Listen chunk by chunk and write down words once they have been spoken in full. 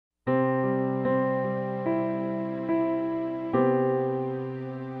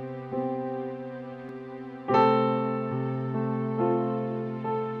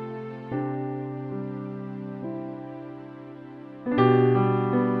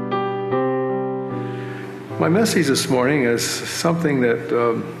My message this morning is something that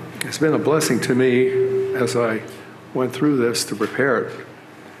has been a blessing to me as I went through this to prepare it.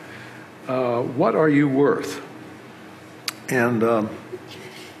 What are you worth? And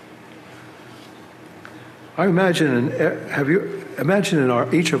I imagine,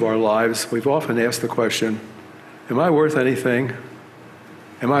 in each of our lives, we've often asked the question, am I worth anything?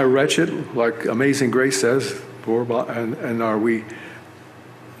 Am I wretched, like Amazing Grace says, and are we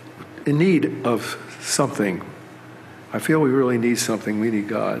in need of something? I feel we really need something. We need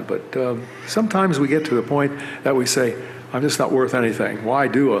God. But sometimes we get to the point that we say, I'm just not worth anything. Why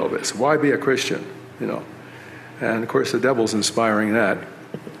do all this? Why be a Christian? You know. And of course, the devil's inspiring that.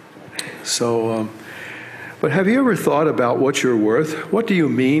 So, but have you ever thought about what you're worth? What do you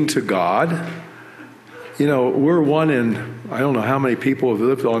mean to God? You know, we're one in, I don't know how many people have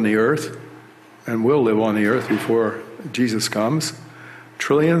lived on the earth and will live on the earth before Jesus comes.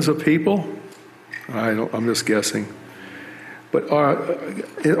 Trillions of people? I'm just guessing. But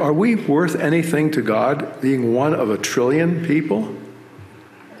are we worth anything to God, being one of a trillion people?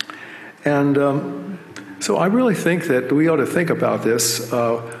 And so I really think that we ought to think about this.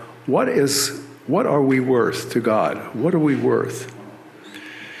 What are we worth to God? What are we worth?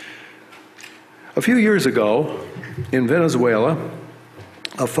 A few years ago, in Venezuela,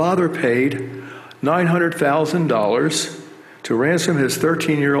 a father paid $900,000 to ransom his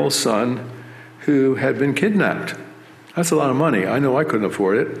 13-year-old son who had been kidnapped. That's a lot of money. I know I couldn't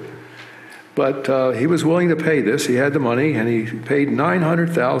afford it. But he was willing to pay this. He had the money, and he paid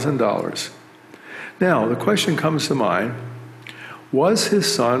 $900,000. Now, the question comes to mind, was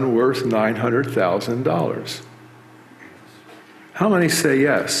his son worth $900,000? How many say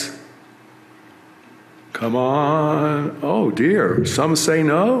yes? Come on. Oh, dear. Some say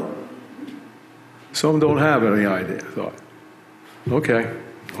no. Some don't have any idea, I thought. Okay.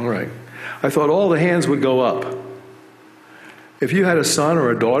 All right. I thought all the hands would go up. If you had a son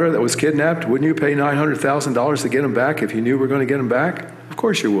or a daughter that was kidnapped, wouldn't you pay $900,000 to get him back if you knew we were going to get him back? Of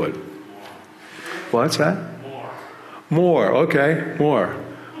course you would. What's that? More. Okay. More.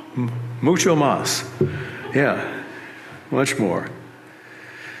 Mucho más. Yeah. Much more.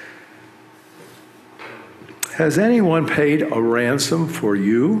 Has anyone paid a ransom for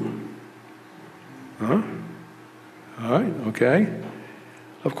you? Huh? All right. Okay.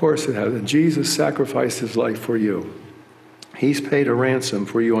 Of course it has. And Jesus sacrificed his life for you. He's paid a ransom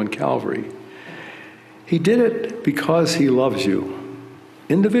for you on Calvary. He did it because he loves you.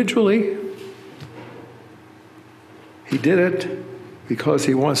 Individually. He did it because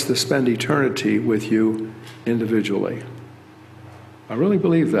he wants to spend eternity with you individually. I really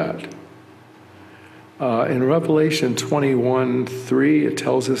believe that. In Revelation 21:3, it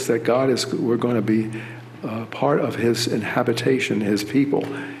tells us that we're going to be part of his inhabitation, his people.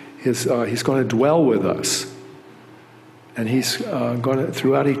 He's going to dwell with us. And he's going to,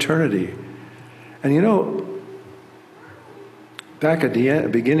 throughout eternity. And you know, back at the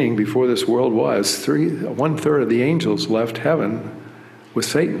beginning, before this world was, 1/3 of the angels left heaven with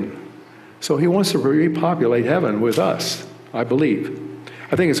Satan. So he wants to repopulate heaven with us, I believe.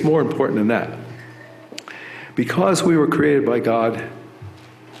 I think it's more important than that. Because we were created by God,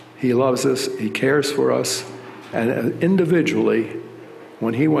 he loves us, he cares for us, and individually,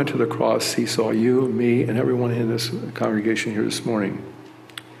 when he went to the cross, he saw you, me, and everyone in this congregation here this morning.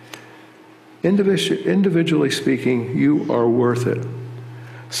 Individually speaking, you are worth it.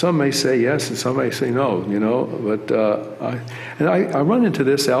 Some may say yes, and some may say no, you know. But I run into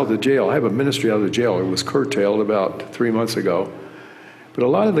this out of the jail. I have a ministry out of the jail. It was curtailed about 3 months ago. But a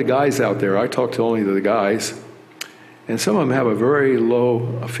lot of the guys out there, I talk to only the guys, and some of them have a very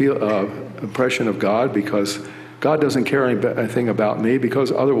low impression of God because God doesn't care anything about me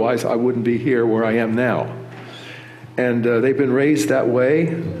because otherwise I wouldn't be here where I am now. And they've been raised that way.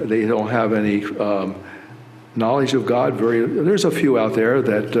 They don't have any knowledge of God. There's a few out there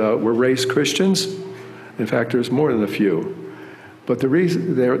that were raised Christians. In fact, there's more than a few. But the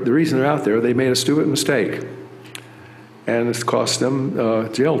reason they're out there, they made a stupid mistake. And it's cost them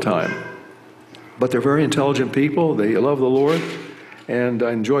jail time. But they're very intelligent people. They love the Lord. And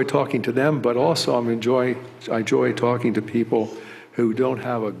I enjoy talking to them, but also I enjoy talking to people who don't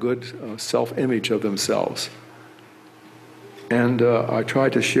have a good self-image of themselves. And I try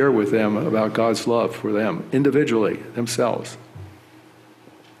to share with them about God's love for them, individually, themselves.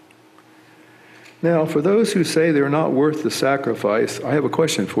 Now, for those who say they're not worth the sacrifice, I have a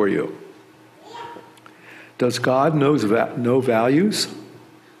question for you. Does God know values?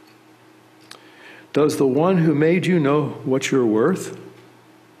 Does the one who made you know what you're worth?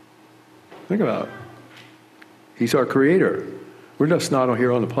 Think about it. He's our creator. We're just not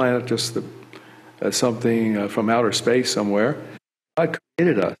here on the planet just to something from outer space somewhere. God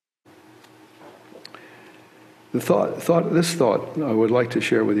created us. This thought I would like to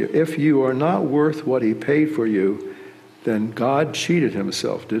share with you. If you are not worth what he paid for you, then God cheated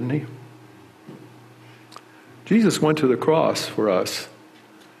himself, didn't he? Jesus went to the cross for us.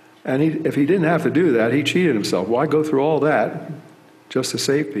 And if he didn't have to do that, he cheated himself. Why go through all that just to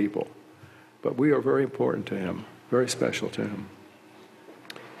save people? But we are very important to him, very special to him.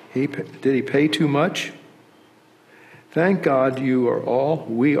 Did he pay too much? Thank God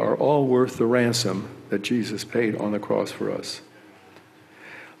we are all worth the ransom that Jesus paid on the cross for us.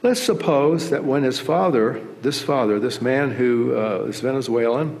 Let's suppose that when this man who is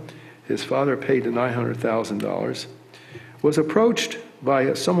Venezuelan, his father paid $900,000, was approached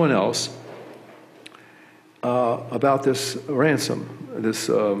by someone else about this ransom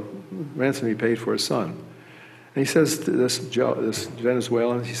he paid for his son. And he says to this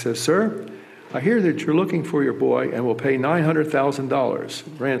Venezuelan, he says, "Sir, I hear that you're looking for your boy and will pay $900,000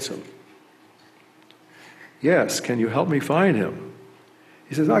 ransom. Yes, can you help me find him?"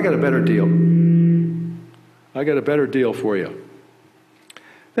 He says, "I got a better deal. I got a better deal for you.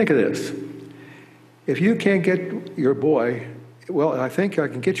 Think of this. If you can't get your boy, well, I think I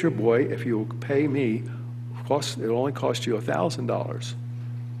can get your boy if you pay me. It'll only cost you $1,000.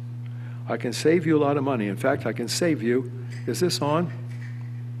 I can save you a lot of money. In fact, I can save you." Is this on?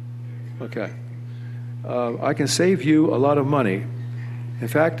 Okay. "I can save you a lot of money. In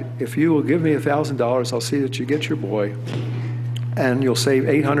fact, if you will give me $1,000, I'll see that you get your boy, and you'll save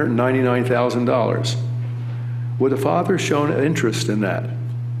 $899,000. Would the father shown interest in that,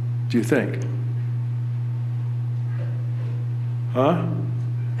 do you think? Huh?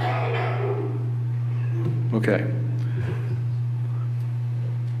 Okay.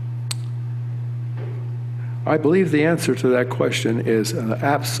 I believe the answer to that question is an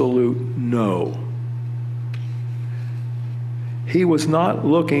absolute no. He was not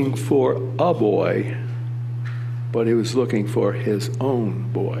looking for a boy, but he was looking for his own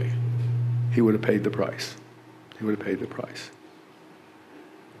boy. He would have paid the price. He would have paid the price.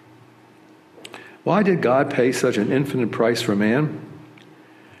 Why did God pay such an infinite price for man?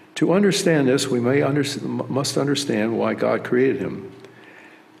 To understand this, we must understand why God created him.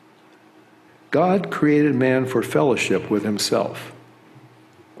 God created man for fellowship with himself.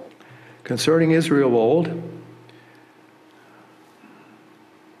 Concerning Israel of old,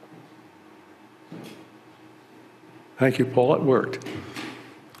 thank you, Paul, it worked.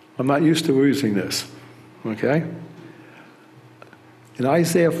 I'm not used to using this, okay? In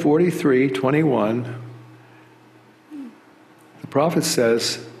Isaiah 43:21, the prophet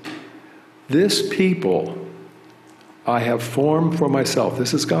says, "This people I have formed for myself."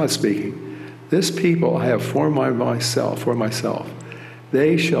 This is God speaking. "This people I have formed for myself.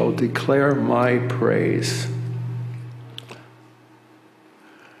 They shall declare my praise."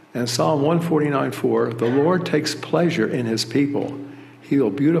 And Psalm 149:4, "The Lord takes pleasure in his people. He will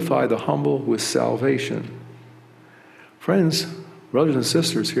beautify the humble with salvation." Friends, brothers and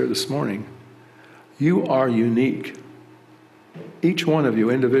sisters here this morning, you are unique. Each one of you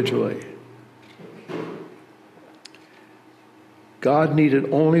individually. God needed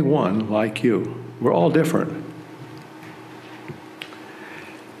only one like you. We're all different.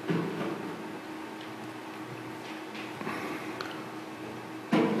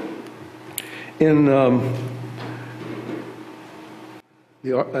 In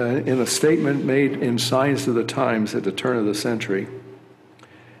a statement made in Signs of the Times at the turn of the century,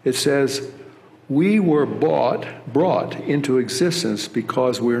 it says, "We were brought into existence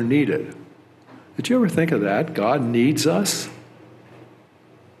because we're needed." Did you ever think of that? God needs us?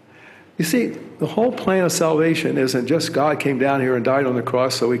 You see, the whole plan of salvation isn't just God came down here and died on the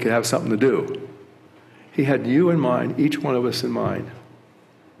cross so we could have something to do. He had you in mind, each one of us in mind.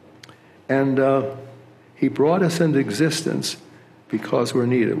 And he brought us into existence because we're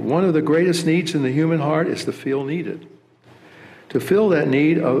needed. One of the greatest needs in the human heart is to feel needed. To fill that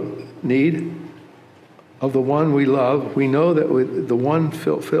need of the one we love, we know that the one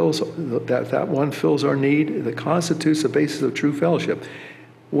fills our need, that constitutes the basis of true fellowship.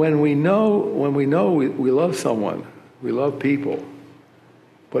 When we know we love someone, we love people,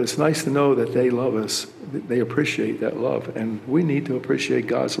 but it's nice to know that they love us, they appreciate that love, and we need to appreciate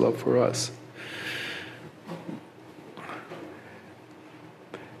God's love for us.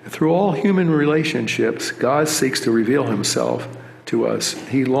 Through all human relationships, God seeks to reveal himself to us.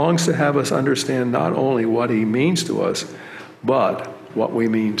 He longs to have us understand not only what he means to us, but what we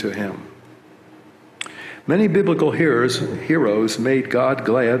mean to him. Many biblical heroes made God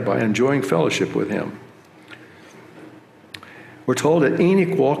glad by enjoying fellowship with him. We're told that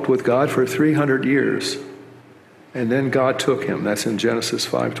Enoch walked with God for 300 years, and then God took him. That's in Genesis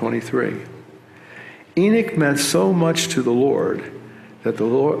 5:23. Enoch meant so much to the Lord that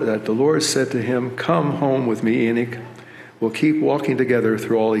the Lord said to him, "Come home with me, Enoch. We'll keep walking together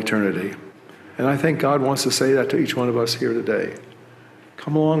through all eternity." And I think God wants to say that to each one of us here today.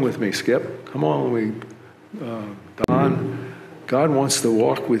 Come along with me, Skip. Come along with me, Don. God wants to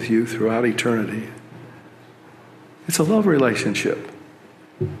walk with you throughout eternity. It's a love relationship.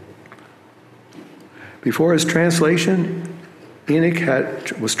 Before his translation,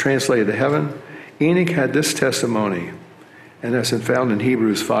 Enoch was translated to heaven. Enoch had this testimony, and that's found in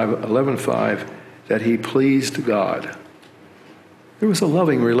Hebrews 11:5, that he pleased God. There was a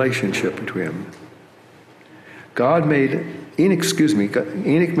loving relationship between them.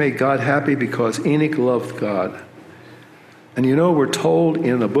 Enoch made God happy because Enoch loved God. And you know, we're told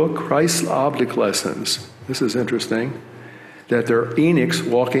in the book Christ's Object Lessons, this is interesting, that there are Enochs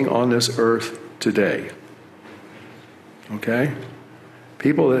walking on this earth today. Okay?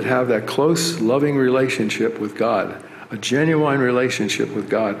 People that have that close, loving relationship with God, a genuine relationship with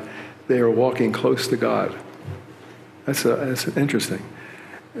God, they are walking close to God. That's interesting.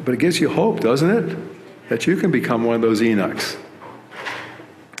 But it gives you hope, doesn't it? That you can become one of those Enochs.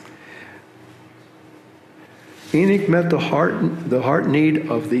 Enoch met the heart need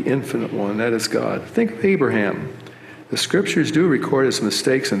of the Infinite One, that is God. Think of Abraham. The Scriptures do record his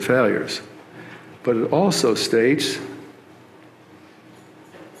mistakes and failures, but it also states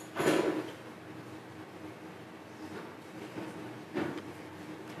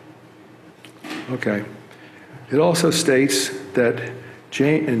it also states that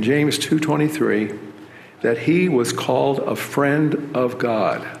in James 2:23 that he was called a friend of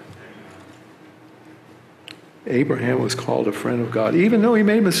God. Abraham was called a friend of God, even though he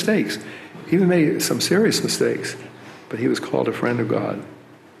made mistakes. He even made some serious mistakes, but he was called a friend of God.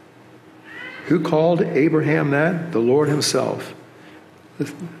 Who called Abraham that? The Lord himself.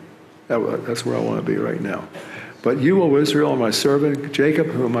 That's where I want to be right now. But you, O Israel, are my servant, Jacob,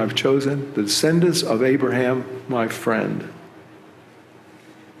 whom I've chosen, the descendants of Abraham, my friend.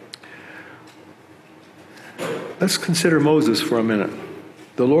 Let's consider Moses for a minute.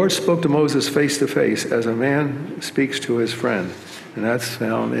 The Lord spoke to Moses face to face as a man speaks to his friend. And that's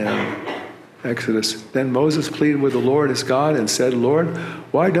found in Exodus. Then Moses pleaded with the Lord his God and said, "Lord,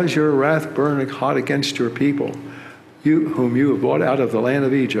 why does your wrath burn hot against your people, whom you have brought out of the land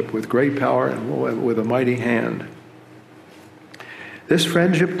of Egypt with great power and with a mighty hand?" This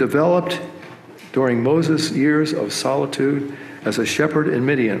friendship developed during Moses' years of solitude as a shepherd in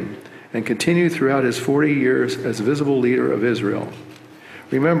Midian and continued throughout his 40 years as visible leader of Israel.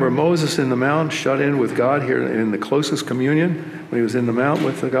 Remember, Moses in the mount, shut in with God here in the closest communion, when he was in the mount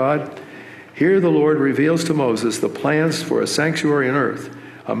with the God. Here the Lord reveals to Moses the plans for a sanctuary on earth,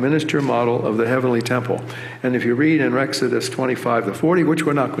 a miniature model of the heavenly temple. And if you read in Exodus 25-40, which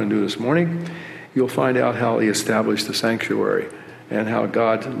we're not going to do this morning, you'll find out how he established the sanctuary and how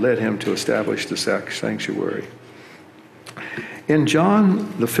God led him to establish the sanctuary. In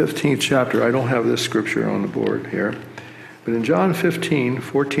John, the 15th chapter, I don't have this scripture on the board here, but in John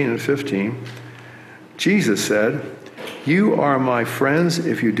 15:14 and 15, Jesus said, "You are my friends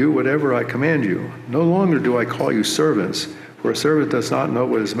if you do whatever I command you. No longer do I call you servants, for a servant does not know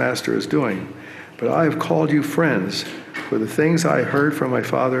what his master is doing. But I have called you friends, for the things I heard from my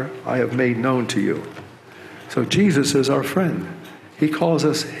Father I have made known to you." So Jesus is our friend. He calls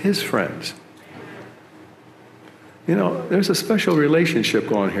us his friends. You know, there's a special relationship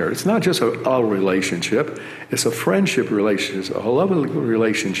going here. It's not just a relationship. It's a friendship relationship, a loving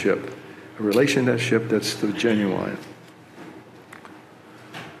relationship, a relationship that's genuine.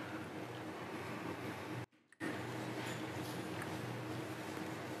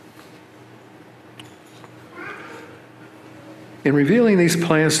 In revealing these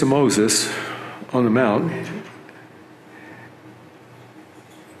plans to Moses on the mount,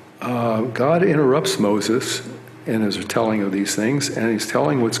 God interrupts Moses in his telling of these things, and he's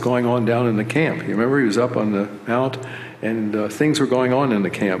telling what's going on down in the camp. You remember he was up on the mount, and things were going on in the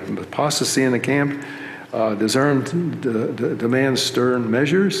camp. Apostasy in the camp demands stern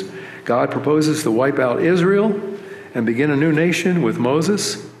measures. God proposes to wipe out Israel and begin a new nation with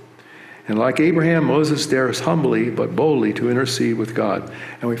Moses. And like Abraham, Moses dares humbly but boldly to intercede with God.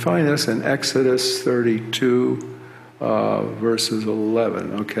 And we find this in Exodus 32, verses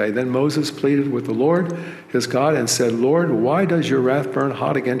 11. Okay, then Moses pleaded with the Lord, his God, and said, "Lord, why does your wrath burn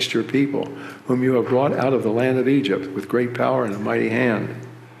hot against your people, whom you have brought out of the land of Egypt with great power and a mighty hand?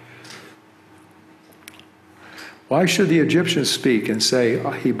 Why should the Egyptians speak and say,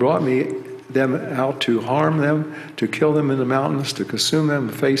 he brought me them out to harm them, to kill them in the mountains, to consume them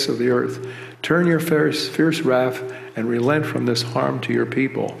in the face of the earth. Turn your fierce wrath and relent from this harm to your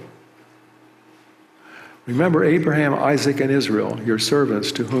people. Remember Abraham, Isaac, and Israel, your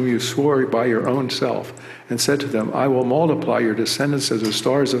servants, to whom you swore by your own self, and said to them, I will multiply your descendants as the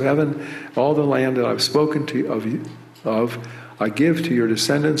stars of heaven. All the land that I've spoken to you of I give to your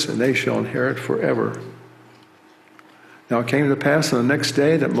descendants, and they shall inherit forever. Now it came to pass on the next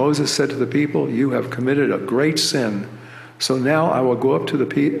day that Moses said to the people, you have committed a great sin. So now I will go up to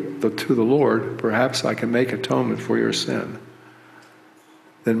the Lord. Perhaps I can make atonement for your sin.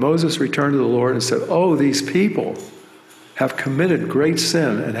 Then Moses returned to the Lord and said, oh, these people have committed great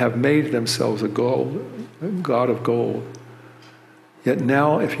sin and have made themselves a god of gold. Yet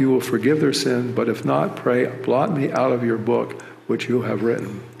now, if you will forgive their sin, but if not, pray, blot me out of your book, which you have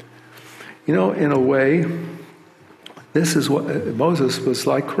written. You know, in a way, this is what Moses was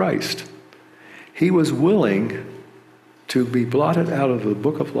like Christ. He was willing to be blotted out of the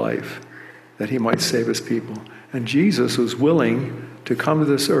book of life that he might save his people. And Jesus was willing to come to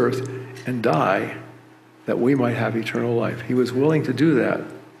this earth and die that we might have eternal life. He was willing to do that.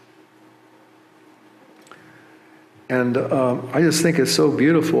 And I just think it's so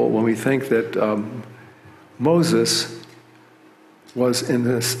beautiful when we think that Moses was in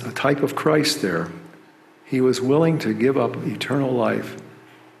this a type of Christ there. He was willing to give up eternal life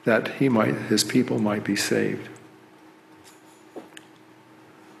that his people might be saved.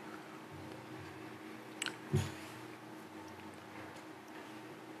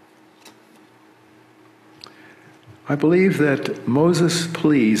 I believe that Moses'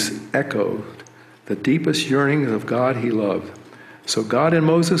 pleas echoed the deepest yearnings of God he loved. So God and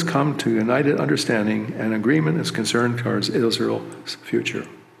Moses come to united understanding and agreement is concerned towards Israel's future.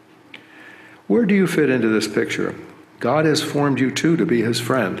 Where do you fit into this picture? God has formed you too to be his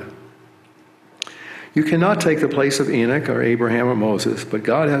friend. You cannot take the place of Enoch or Abraham or Moses, but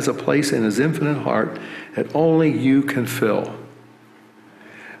God has a place in his infinite heart that only you can fill.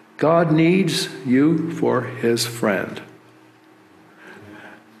 God needs you for his friend.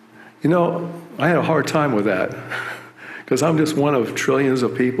 You know, I had a hard time with that because I'm just one of trillions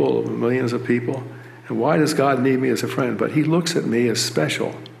of people, millions of people. And why does God need me as a friend? But he looks at me as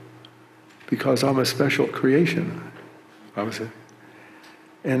special because I'm a special creation.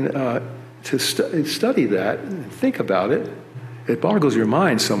 And to study that and think about it, it boggles your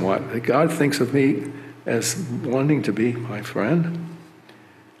mind somewhat that God thinks of me as wanting to be my friend.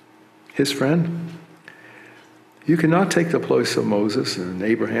 His friend. You cannot take the place of Moses and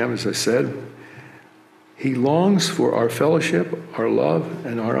Abraham, as I said. He longs for our fellowship, our love,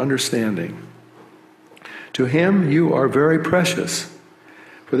 and our understanding. To him, you are very precious.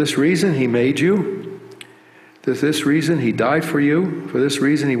 For this reason, he made you. For this reason, he died for you. For this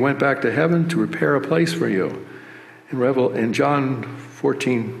reason, he went back to heaven to prepare a place for you. In John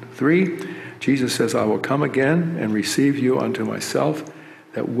 14:3, Jesus says, I will come again and receive you unto myself,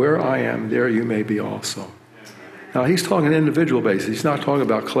 that where I am, there you may be also. Now, he's talking on an individual basis. He's not talking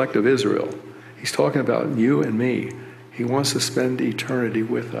about collective Israel. He's talking about you and me. He wants to spend eternity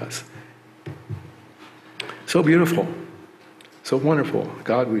with us. So beautiful. So wonderful.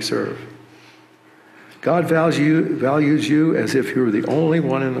 God we serve. God values you as if you were the only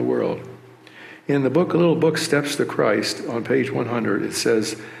one in the world. In the book, a little book, Steps to Christ, on page 100, it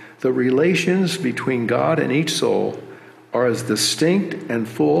says, the relations between God and each soul are as distinct and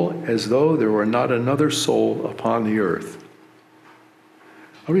full as though there were not another soul upon the earth.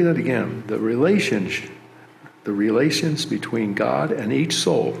 I'll read that again. The relations between God and each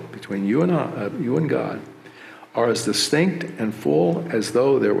soul, between you and God, are as distinct and full as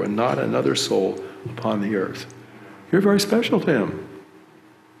though there were not another soul upon the earth. You're very special to him.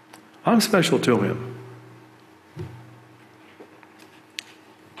 I'm special to him.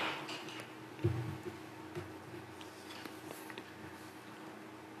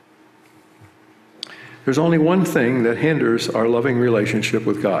 There's only one thing that hinders our loving relationship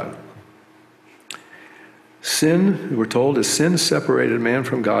with God. Sin, we're told, is sin separated man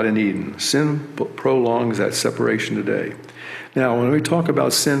from God in Eden. Sin prolongs that separation today. Now, when we talk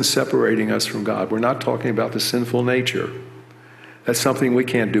about sin separating us from God, we're not talking about the sinful nature. That's something we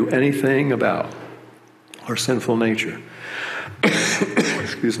can't do anything about, our sinful nature.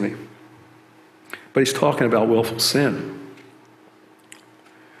 Excuse me. But he's talking about willful sin.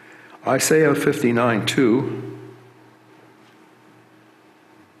 Isaiah 59:2.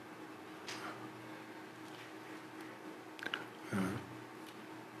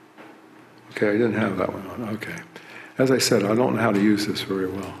 Okay, I didn't have that one on. Okay. As I said, I don't know how to use this very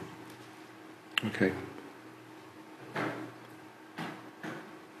well. Okay.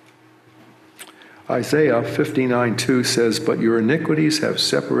 Isaiah 59:2 says, "But your iniquities have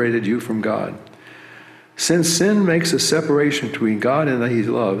separated you from God." Since sin makes a separation between God and he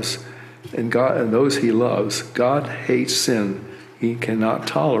loves, and God and those he loves, God hates sin. He cannot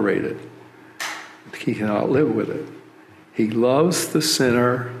tolerate it. He cannot live with it. He loves the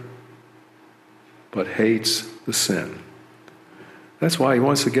sinner, but hates the sin. That's why he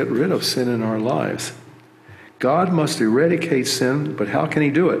wants to get rid of sin in our lives. God must eradicate sin, but how can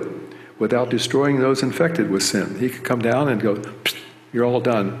he do it without destroying those infected with sin? He could come down and go, "You're all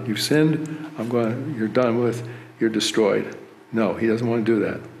done. You've sinned. You're done with. You're destroyed." No, he doesn't want to do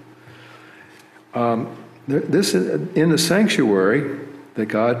that. This in the sanctuary that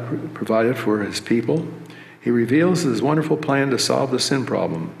God provided for his people, he reveals his wonderful plan to solve the sin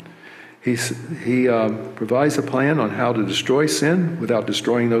problem. He provides a plan on how to destroy sin without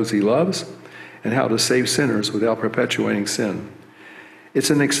destroying those he loves, and how to save sinners without perpetuating sin.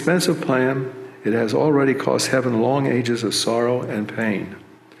 It's an expensive plan. It has already cost heaven long ages of sorrow and pain.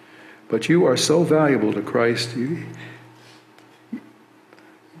 But you are so valuable to Christ,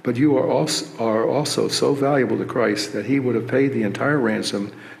 but you are also so valuable to Christ that he would have paid the entire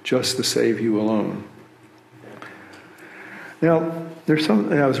ransom just to save you alone. Now, there's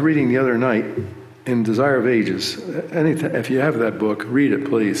something I was reading the other night in Desire of Ages. If you have that book, read it,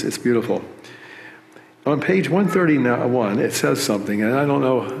 please. It's beautiful. On page 131, it says something, and I don't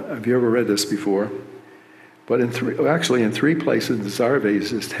know if you ever read this before, but in three places in Desire of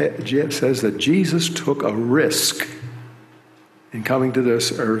Ages, it says that Jesus took a risk in coming to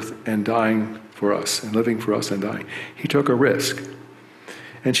this earth and dying for us, and living for us and dying. He took a risk.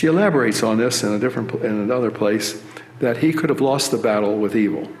 And she elaborates on this in another place, that he could have lost the battle with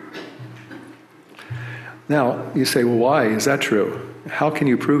evil. Now, you say, well, why is that true? How can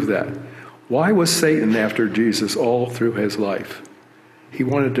you prove that? Why was Satan after Jesus all through his life? He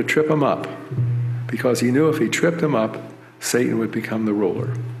wanted to trip him up, because he knew if he tripped him up, Satan would become the ruler.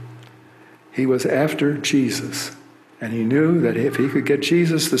 He was after Jesus, and he knew that if he could get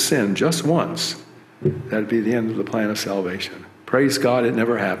Jesus to sin just once, that'd be the end of the plan of salvation. Praise God, it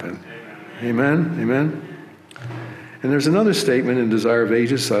never happened. Amen? Amen? And there's another statement in Desire of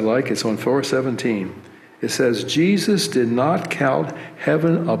Ages I like. It's on 417. It says, Jesus did not count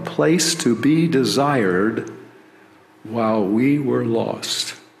heaven a place to be desired while we were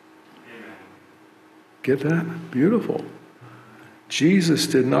lost. Get that? Beautiful. Jesus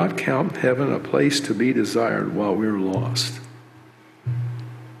did not count heaven a place to be desired while we were lost.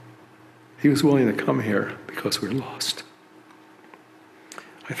 He was willing to come here because we're lost.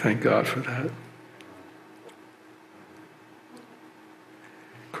 I thank God for that.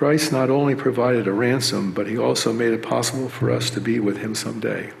 Christ not only provided a ransom, but he also made it possible for us to be with him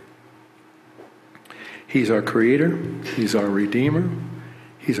someday. He's our creator, he's our redeemer,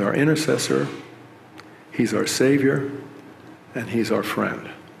 he's our intercessor, he's our savior, and he's our friend.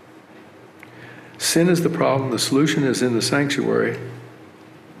 Sin is the problem, the solution is in the sanctuary.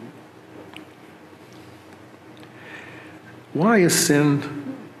 Why is sin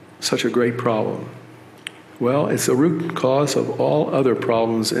such a great problem? Well, it's the root cause of all other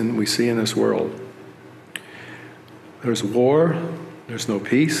problems we see in this world. There's war, there's no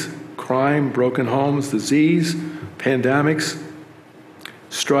peace, crime, broken homes, disease, pandemics,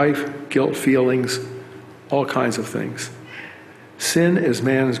 strife, guilt feelings, all kinds of things. Sin is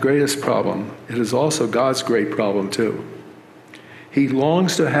man's greatest problem. It is also God's great problem too. He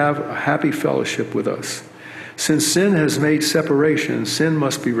longs to have a happy fellowship with us. Since sin has made separation, sin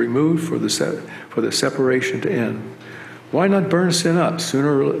must be removed for the separation to end. Why not burn sin up?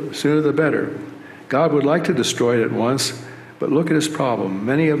 Sooner the better. God would like to destroy it at once, but look at his problem.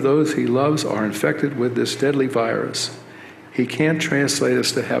 Many of those he loves are infected with this deadly virus. He can't translate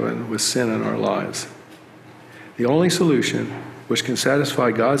us to heaven with sin in our lives. The only solution, which can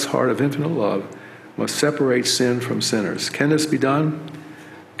satisfy God's heart of infinite love, must separate sin from sinners. Can this be done?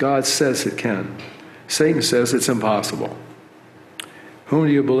 God says it can. Satan says it's impossible. Whom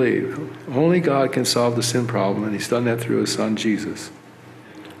do you believe? Only God can solve the sin problem, and he's done that through his son, Jesus.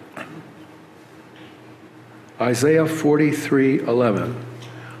 Isaiah 43:11.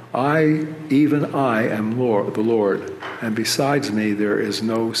 Even I am the Lord, and besides me there is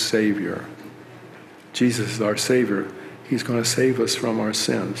no Savior. Jesus is our Savior. He's going to save us from our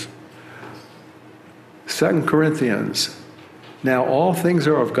sins. 2 Corinthians. Now all things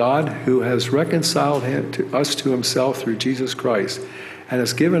are of God, who has reconciled us to himself through Jesus Christ, and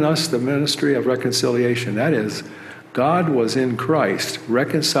has given us the ministry of reconciliation. That is, God was in Christ,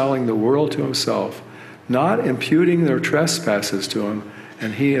 reconciling the world to himself, not imputing their trespasses to him,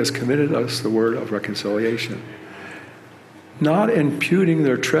 and he has committed us the word of reconciliation. not imputing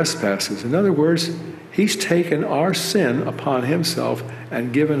their trespasses. In other words, he's taken our sin upon himself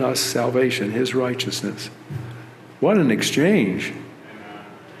and given us salvation, his righteousness. What an exchange.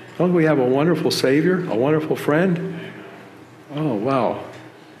 Don't we have a wonderful Savior, a wonderful friend? Oh, wow.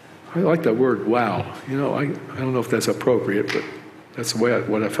 I like that word, wow. I don't know if that's appropriate, but that's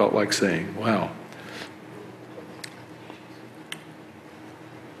what I felt like saying. Wow.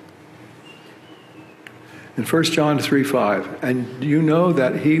 In 1 John 3:5, and you know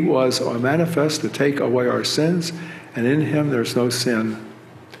that he was manifest to take away our sins, and in him there's no sin.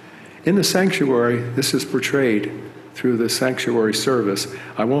 In the sanctuary, this is portrayed through the sanctuary service.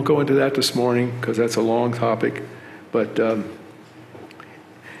 I won't go into that this morning because that's a long topic, but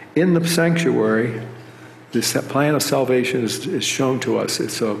in the sanctuary, this plan of salvation is shown to us.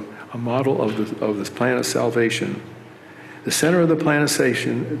 It's a model of this plan of salvation. The center of the plan of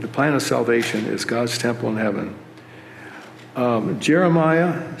salvation is God's temple in heaven.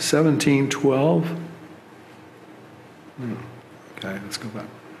 Jeremiah 17:12. Okay, let's go back.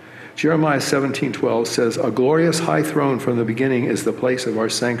 Jeremiah 17:12 says, "A glorious high throne from the beginning is the place of our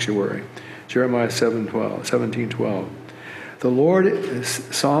sanctuary." Jeremiah 17:12. The Lord is,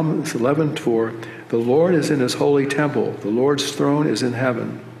 Psalm 11:4, "The Lord is in his holy temple. The Lord's throne is in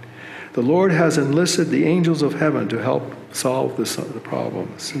heaven." The Lord has enlisted the angels of heaven to help solve the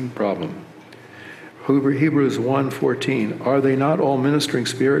sin problem. Hebrews 1:14, "Are they not all ministering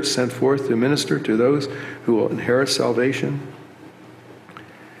spirits sent forth to minister to those who will inherit salvation?"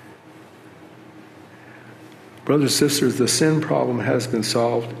 Brothers and sisters, the sin problem has been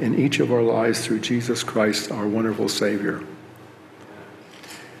solved in each of our lives through Jesus Christ, our wonderful Savior.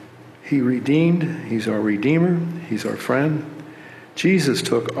 He's our Redeemer, he's our friend. Jesus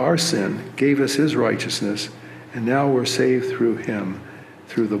took our sin, gave us his righteousness, and now we're saved through him,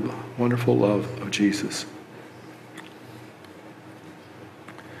 through the wonderful love of Jesus.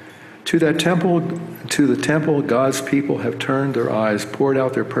 To the temple, God's people have turned their eyes, poured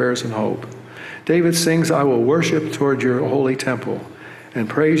out their prayers and hope. David sings, "I will worship toward your holy temple and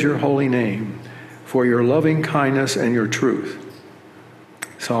praise your holy name for your loving kindness and your truth."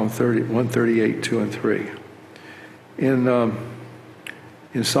 Psalm 138, 2 and 3.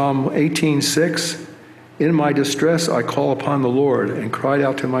 In Psalm 18:6, "In my distress I call upon the Lord and cried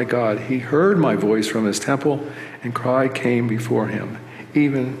out to my God. He heard my voice from his temple, and cry came before him,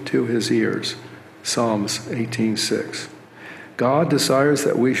 even to his ears." Psalms 18:6. God desires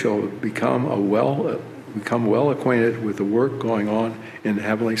that we shall become well acquainted with the work going on in the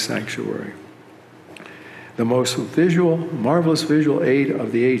heavenly sanctuary. The most marvelous visual aid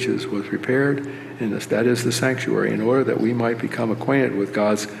of the ages was prepared in this, that is the sanctuary, in order that we might become acquainted with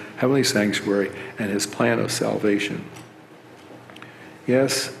God's heavenly sanctuary and his plan of salvation.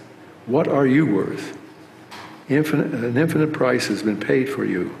 Yes, what are you worth? An infinite price has been paid for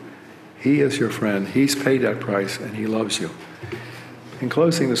you. He is your friend. He's paid that price, and he loves you. In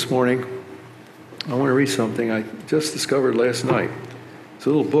closing this morning, I want to read something I just discovered last night. It's a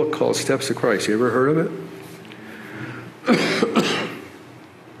little book called Steps to Christ. You ever heard of it?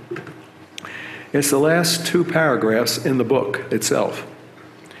 It's the last two paragraphs in the book itself.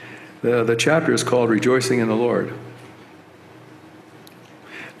 The chapter is called Rejoicing in the Lord.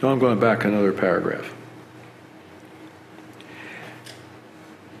 Now I'm going back another paragraph.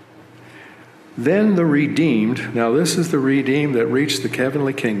 Then the redeemed, now this is the redeemed that reached the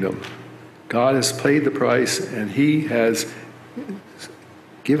heavenly kingdom. God has paid the price, and he has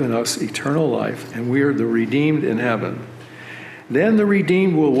given us eternal life, and we are the redeemed in heaven. Then the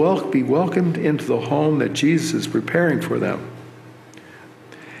redeemed will be welcomed into the home that Jesus is preparing for them.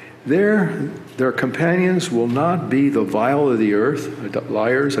 Their companions will not be the vile of the earth,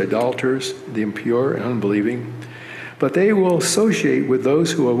 liars, idolaters, the impure and unbelieving, but they will associate with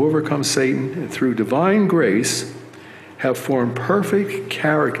those who have overcome Satan and through divine grace have formed perfect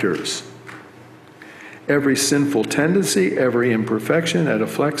characters. Every sinful tendency, every imperfection that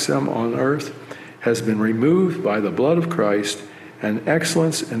afflicts them on earth has been removed by the blood of Christ, and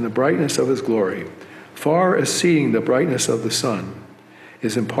excellence in the brightness of his glory, far exceeding the brightness of the sun,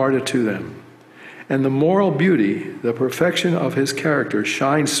 is imparted to them. And the moral beauty, the perfection of his character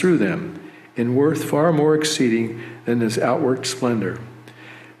shines through them in worth far more exceeding than his outward splendor.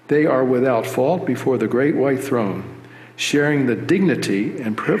 They are without fault before the great white throne, sharing the dignity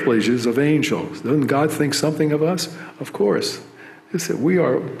and privileges of angels. Doesn't God think something of us? Of course. It's that we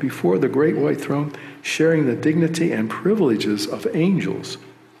are before the great white throne, sharing the dignity and privileges of angels.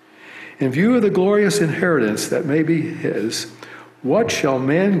 In view of the glorious inheritance that may be his, what shall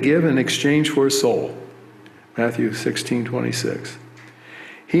man give in exchange for his soul? Matthew 16:26.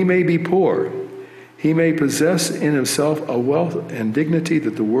 He may be poor. he may possess in himself a wealth and dignity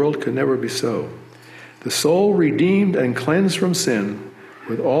that the world could never bestow. The soul redeemed and cleansed from sin,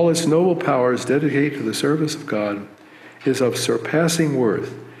 with all its noble powers dedicated to the service of God, is of surpassing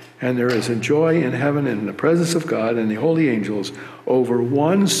worth, and there is a joy in heaven in the presence of God and the holy angels over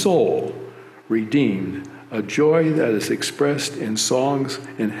one soul redeemed, a joy that is expressed in songs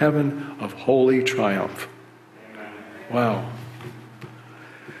in heaven of holy triumph. Wow.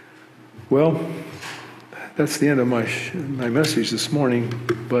 Well, that's the end of my message this morning,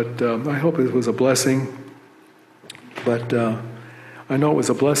 but I hope it was a blessing. But I know it was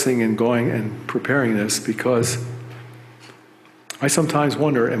a blessing in going and preparing this, because I sometimes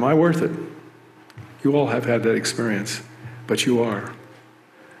wonder, am I worth it? You all have had that experience, but you are.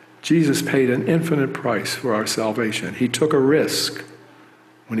 Jesus paid an infinite price for our salvation. He took a risk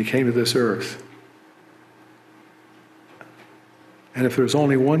when he came to this earth. And if there's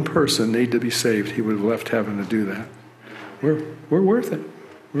only one person need to be saved, he would have left heaven to do that. We're worth it.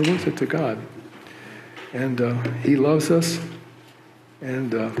 We're worth it to God. And he loves us,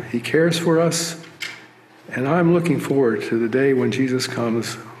 and he cares for us. And I'm looking forward to the day when Jesus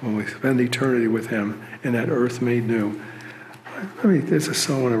comes, when we spend eternity with him in that earth made new. There's a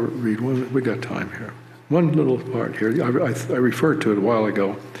song I want to read. We got time here. One little part here. I referred to it a while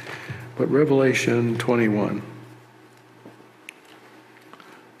ago. But Revelation 21.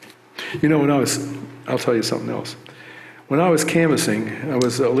 You know, I'll tell you something else. When I was canvassing, I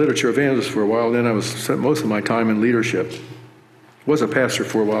was a literature evangelist for a while, then I spent most of my time in leadership. Was a pastor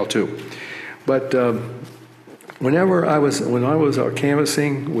for a while too. But when I was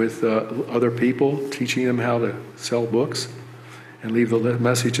canvassing with other people, teaching them how to sell books and leave the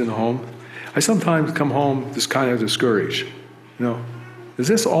message in the home, I sometimes come home just kind of discouraged. You know, is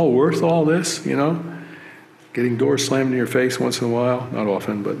this all worth all this, you know? Getting doors slammed in your face once in a while. Not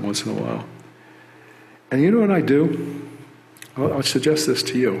often, but once in a while. And you know what I do? I'll suggest this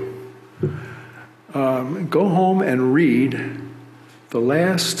to you. Go home and read the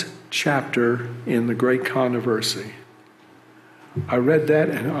last chapter in The Great Controversy. I read that,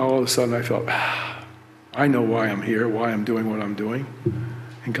 and all of a sudden I felt, I know why I'm here, why I'm doing what I'm doing.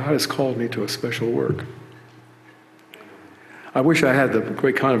 And God has called me to a special work. I wish I had The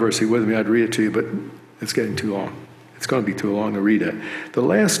Great Controversy with me. I'd read it to you, but it's getting too long. It's going to be too long to read it. The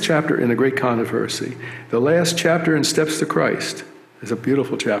last chapter in The Great Controversy, the last chapter in Steps to Christ, is a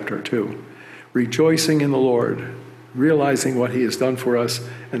beautiful chapter too. Rejoicing in the Lord, realizing what he has done for us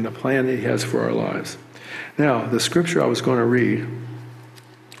and the plan that he has for our lives. Now, the scripture I was going to read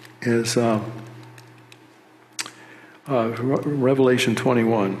is Revelation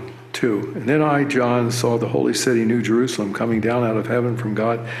 21. 2. And then I, John, saw the holy city, New Jerusalem, coming down out of heaven from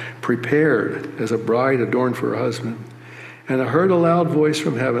God, prepared as a bride adorned for her husband. And I heard a loud voice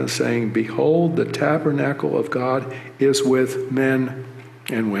from heaven saying, Behold, the tabernacle of God is with men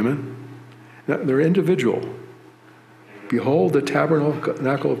and women. Now, they're individual. Behold, the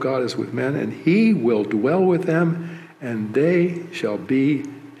tabernacle of God is with men, and he will dwell with them, and they shall be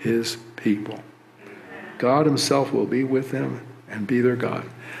his people. God himself will be with them and be their God.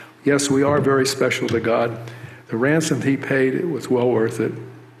 Yes, we are very special to God. The ransom he paid, it was well worth it.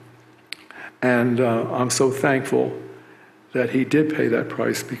 And I'm so thankful that he did pay that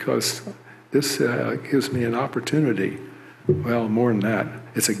price, because this gives me an opportunity. Well, more than that,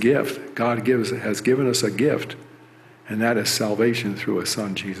 it's a gift. God has given us a gift, and that is salvation through his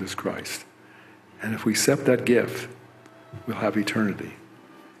Son, Jesus Christ. And if we accept that gift, we'll have eternity.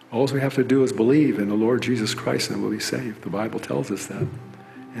 All we have to do is believe in the Lord Jesus Christ and we'll be saved. The Bible tells us that.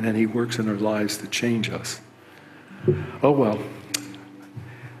 And then he works in our lives to change us. Oh, well.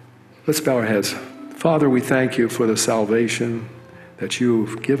 Let's bow our heads. Father, we thank you for the salvation that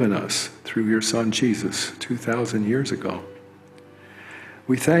you've given us through your Son, Jesus, 2,000 years ago.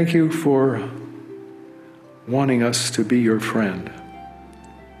 We thank you for wanting us to be your friend.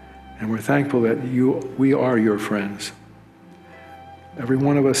 And we're thankful that we are your friends. Every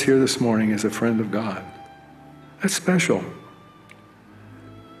one of us here this morning is a friend of God. That's special.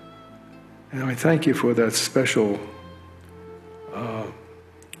 And I thank you for that special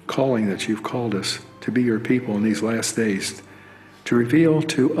calling that you've called us to be your people in these last days, to reveal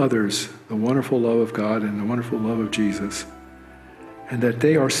to others the wonderful love of God and the wonderful love of Jesus, and that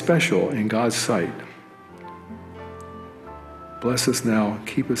they are special in God's sight. Bless us now.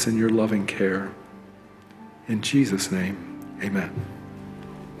 Keep us in your loving care. In Jesus' name, amen.